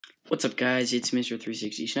What's up, guys? It's Mr.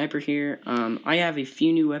 360 Sniper here. I have a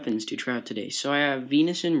few new weapons to try out today. So I have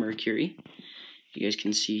Venus and Mercury. You guys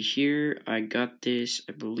can see here, I got this,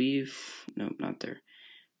 I believe, no, not there,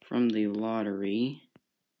 from the lottery.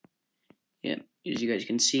 Yep, as you guys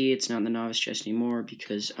can see, it's not in the novice chest anymore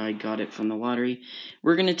because I got it from the lottery.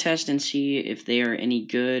 We're going to test and see if they are any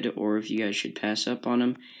good or if you guys should pass up on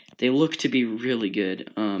them. They look to be really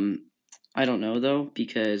good. I don't know, though,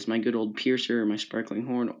 because my good old Piercer, my Sparkling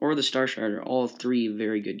Horn, or the Starshard are all three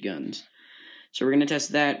very good guns. So we're going to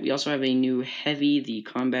test that. We also have a new Heavy, the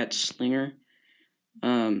Combat Slinger.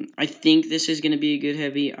 I think this is going to be a good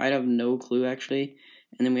Heavy. I have no clue, actually.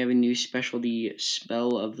 And then we have a new specialty,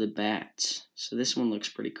 Spell of the Bats. So this one looks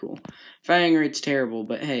pretty cool. Firing rate's terrible,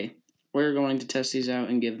 but hey, we're going to test these out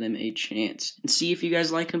and give them a chance. And see if you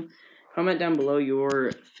guys like them. Comment down below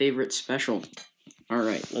your favorite special.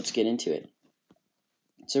 Alright, let's get into it.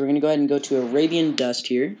 So we're going to go ahead and go to Arabian Dust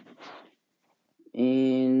here.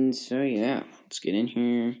 And so yeah, let's get in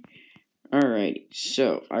here. Alright,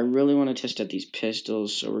 so I really want to test out these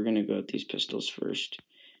pistols, so we're going to go with these pistols first.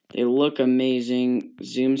 They look amazing.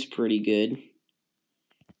 Zoom's pretty good.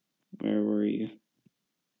 Where were you?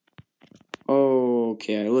 Oh,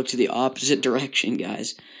 okay, I looked the opposite direction,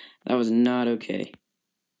 guys. That was not okay.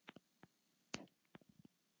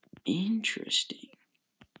 Interesting.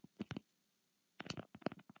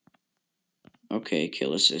 Okay,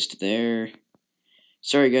 kill assist there.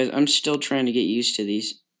 Sorry, guys, I'm still trying to get used to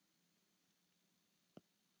these.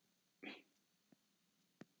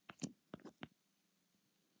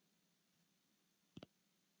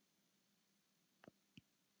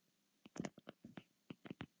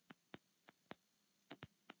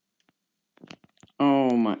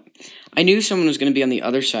 Oh my. I knew someone was going to be on the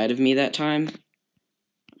other side of me that time.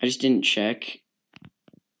 I just didn't check.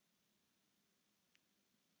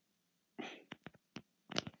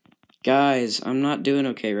 Guys, I'm not doing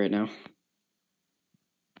okay right now.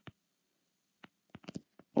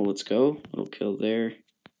 Well, let's go. Little kill there.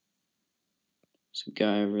 There's a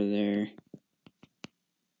guy over there.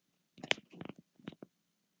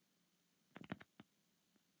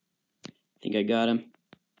 I think I got him.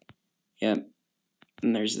 Yep.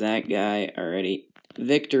 And there's that guy already.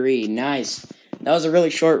 Victory. Nice. That was a really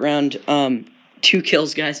short round. 2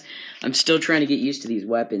 kills, guys. I'm still trying to get used to these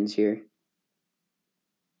weapons here.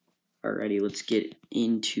 Alrighty, let's get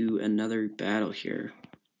into another battle here.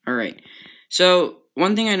 Alright. So,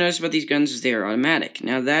 one thing I noticed about these guns is they are automatic.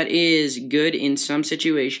 Now, that is good in some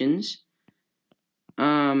situations.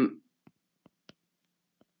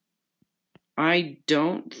 I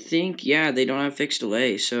don't think, yeah, they don't have fixed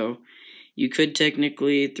delay, so you could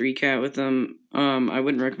technically 3-cat with them. I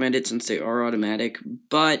wouldn't recommend it since they are automatic,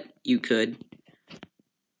 but you could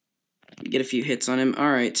get a few hits on him.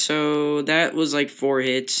 Alright, so that was like 4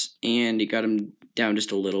 hits, and you got him down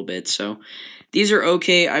just a little bit, so these are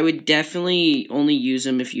okay. I would definitely only use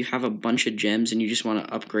them if you have a bunch of gems and you just want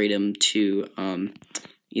to upgrade them to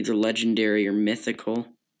either legendary or mythical.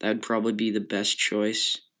 That would probably be the best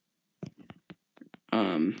choice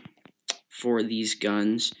for these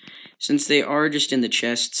guns. Since they are just in the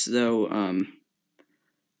chests, though,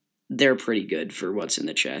 they're pretty good for what's in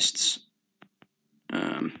the chests.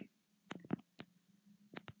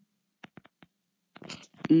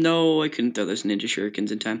 No, I couldn't throw those ninja shurikens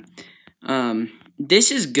in time.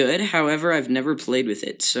 This is good, however, I've never played with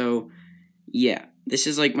it, so yeah, this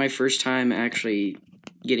is like my first time actually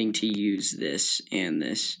getting to use this and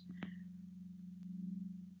this.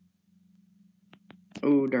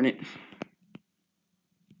 Oh, darn it.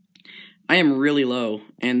 I am really low,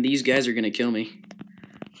 and these guys are gonna kill me.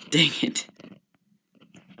 Dang it.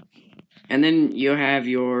 And then you have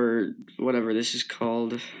your, whatever this is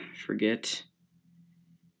called, forget.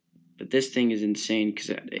 But this thing is insane because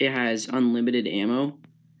it has unlimited ammo.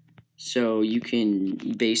 So you can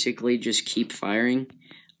basically just keep firing.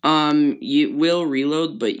 You will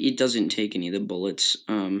reload, but it doesn't take any of the bullets.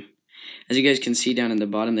 As you guys can see down in the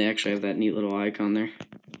bottom, they actually have that neat little icon there.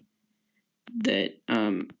 That,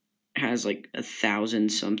 has like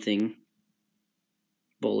 1,000-something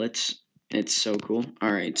bullets. It's so cool.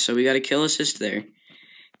 Alright, so we got a kill assist there.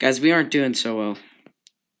 Guys, we aren't doing so well.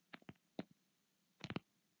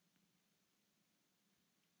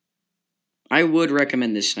 I would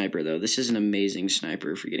recommend this sniper, though. This is an amazing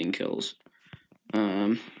sniper for getting kills.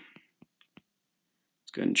 Let's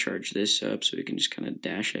go ahead and charge this up so we can just kind of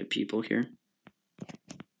dash at people here.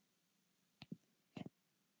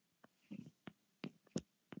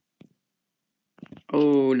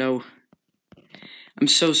 Oh, no. I'm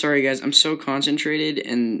so sorry, guys. I'm so concentrated,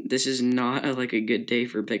 and this is not like a good day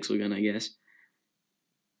for Pixel Gun, I guess.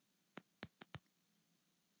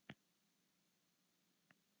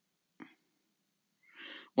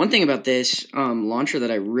 One thing about this launcher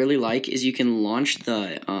that I really like is you can launch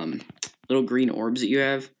the little green orbs that you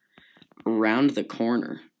have around the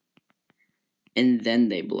corner, and then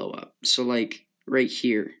they blow up. So like right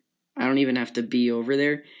here, I don't even have to be over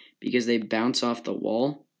there because they bounce off the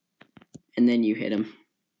wall, and then you hit them.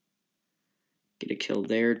 Get a kill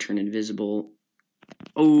there, turn invisible.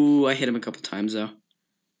 Oh, I hit him a couple times though.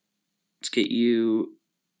 Let's get you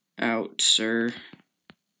out, sir.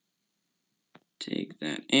 Take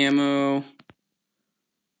that ammo.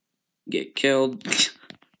 Get killed.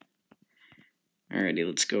 Alrighty,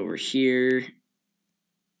 let's go over here.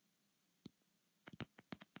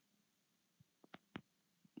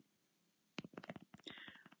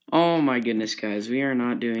 Oh my goodness, guys. We are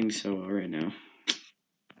not doing so well right now.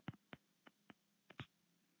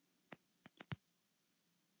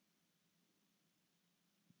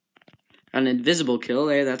 An invisible kill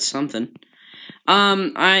there, that's something.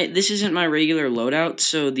 This isn't my regular loadout,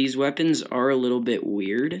 so these weapons are a little bit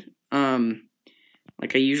weird.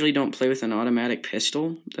 Like I usually don't play with an automatic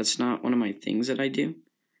pistol. That's not one of my things that I do.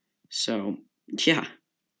 So, yeah.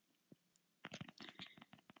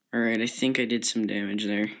 Alright, I think I did some damage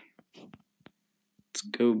there. Let's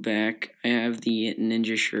go back. I have the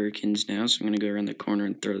ninja shurikens now, so I'm going to go around the corner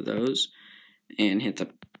and throw those. And hit the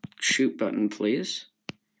shoot button, please.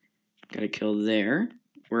 Got a kill there.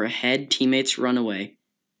 We're ahead. Teammates run away.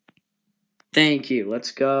 Thank you.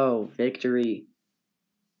 Let's go. Victory.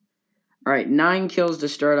 Alright, 9 kills to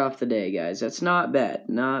start off the day, guys. That's not bad.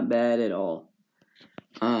 Not bad at all.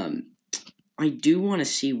 I do want to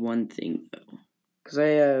see one thing, though. Because I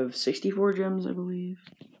have 64 gems, I believe.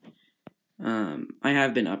 I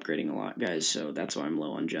have been upgrading a lot, guys, so that's why I'm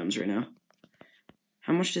low on gems right now.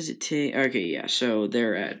 How much does it take? Okay, yeah, so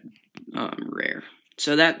they're at rare.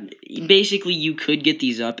 So that, basically, you could get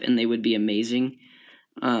these up, and they would be amazing.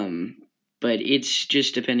 But it's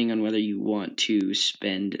just depending on whether you want to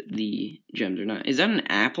spend the gems or not. Is that an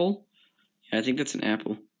apple? Yeah, I think that's an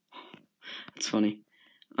apple. That's funny.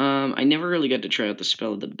 I never really got to try out the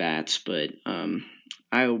spell of the bats, but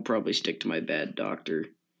I will probably stick to my bad doctor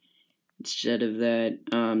instead of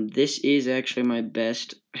that. This is actually my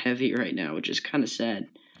best heavy right now, which is kind of sad.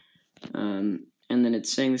 And then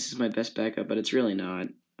it's saying this is my best backup, but it's really not.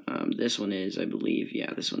 This one is, I believe.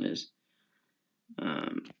 Yeah, this one is.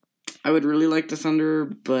 I would really like the Thunder,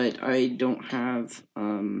 but I don't have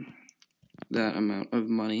that amount of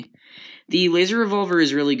money. The laser revolver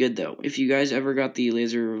is really good, though. If you guys ever got the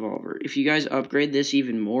laser revolver. If you guys upgrade this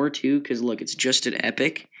even more, too, because, look, it's just an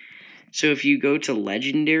epic. So if you go to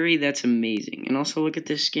legendary, that's amazing. And also, look at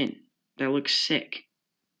this skin. That looks sick.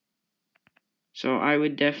 So I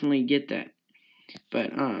would definitely get that.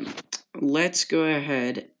 But, let's go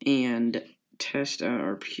ahead and test out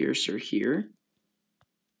our piercer here.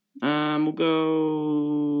 We'll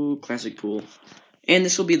go classic pool. And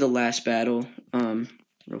this will be the last battle,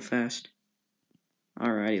 real fast.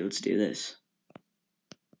 Alrighty, let's do this.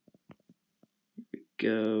 Here we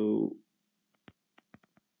go.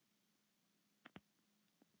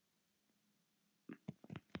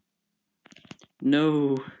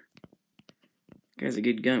 No. Guy's a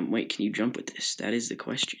good gun. Wait, can you jump with this? That is the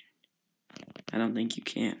question. I don't think you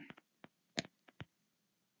can.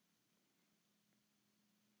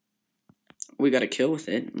 We got a kill with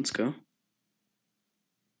it. Let's go.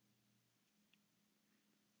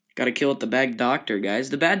 Got a kill with the bad doctor,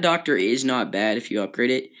 guys. The bad doctor is not bad if you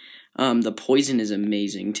upgrade it. The poison is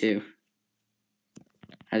amazing, too.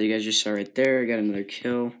 As you guys just saw right there, I got another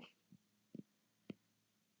kill.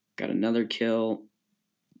 Got another kill.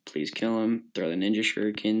 Please kill him. Throw the ninja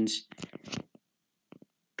shurikens.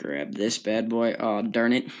 Grab this bad boy. Oh,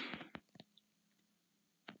 darn it.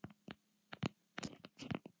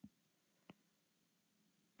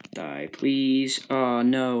 Die, please. Oh,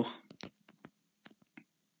 no.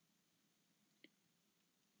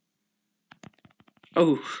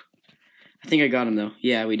 Oh. I think I got him, though.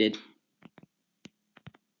 Yeah, we did.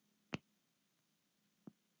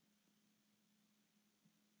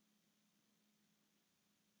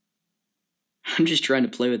 I'm just trying to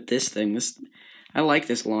play with this thing. I like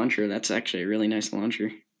this launcher. That's actually a really nice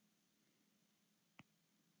launcher.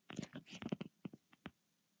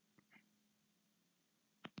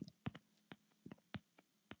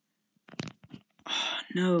 Oh,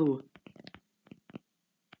 no.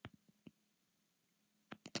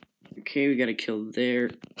 Okay, we got a kill there.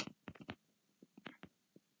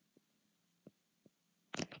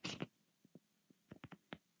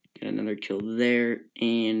 Got another kill there.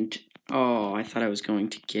 And, oh, I thought I was going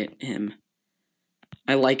to get him.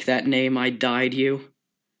 I like that name, I Died You.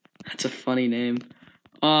 That's a funny name.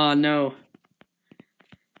 Oh, no.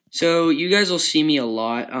 So you guys will see me a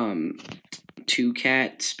lot,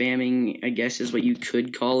 2cat spamming, I guess is what you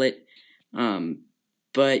could call it.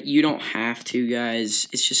 But you don't have to, guys.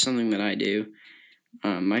 It's just something that I do.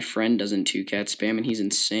 My friend doesn't 2cat spam, and he's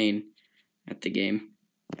insane at the game.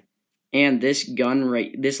 And this gun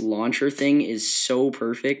this launcher thing is so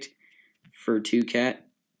perfect for 2cat.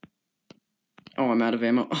 Oh, I'm out of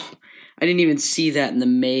ammo. Oh, I didn't even see that in the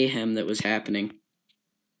mayhem that was happening.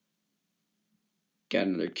 Got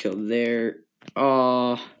another kill there.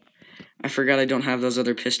 Oh, I forgot I don't have those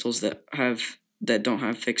other pistols that don't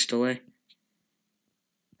have fixed delay.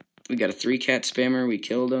 We got a 3-cat spammer. We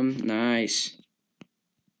killed him. Nice.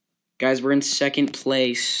 Guys, we're in 2nd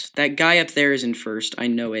place. That guy up there is in 1st. I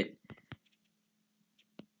know it.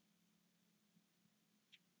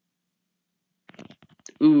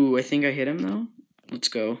 Ooh, I think I hit him, though. Let's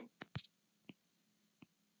go.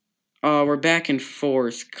 Oh, we're back in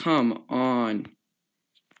 4th. Come on.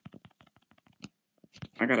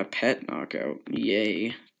 I got a pet knockout.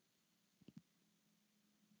 Yay.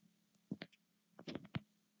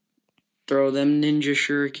 Throw them ninja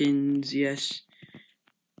shurikens. Yes.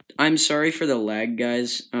 I'm sorry for the lag,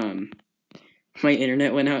 guys. My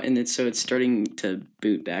internet went out, and it's starting to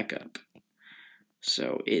boot back up.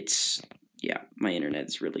 So yeah, my internet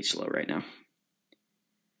is really slow right now.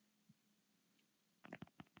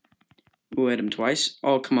 Ooh, hit him twice.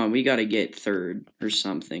 Oh, come on, we gotta get 3rd or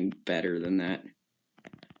something better than that.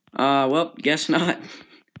 Well, guess not.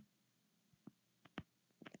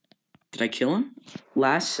 Did I kill him?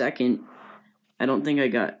 Last second. I don't think I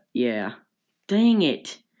got... Yeah. Dang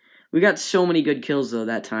it. We got so many good kills, though,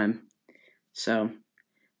 that time. So,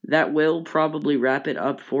 that will probably wrap it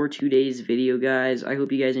up for today's video, guys. I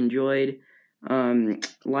hope you guys enjoyed.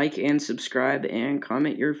 Like and subscribe and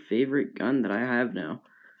comment your favorite gun that I have now.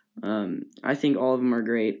 I think all of them are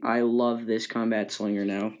great. I love this combat slinger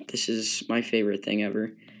now. This is my favorite thing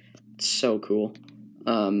ever. It's so cool.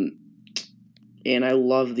 And I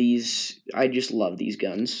love these. I just love these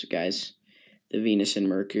guns, guys. The Venus and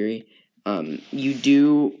Mercury. You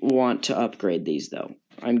do want to upgrade these, though.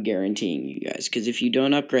 I'm guaranteeing you guys. Because if you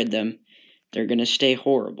don't upgrade them, they're going to stay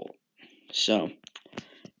horrible. So,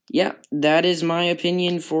 yeah, that is my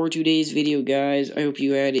opinion for today's video, guys. I hope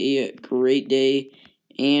you had a great day.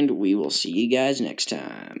 And we will see you guys next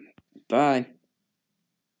time. Bye.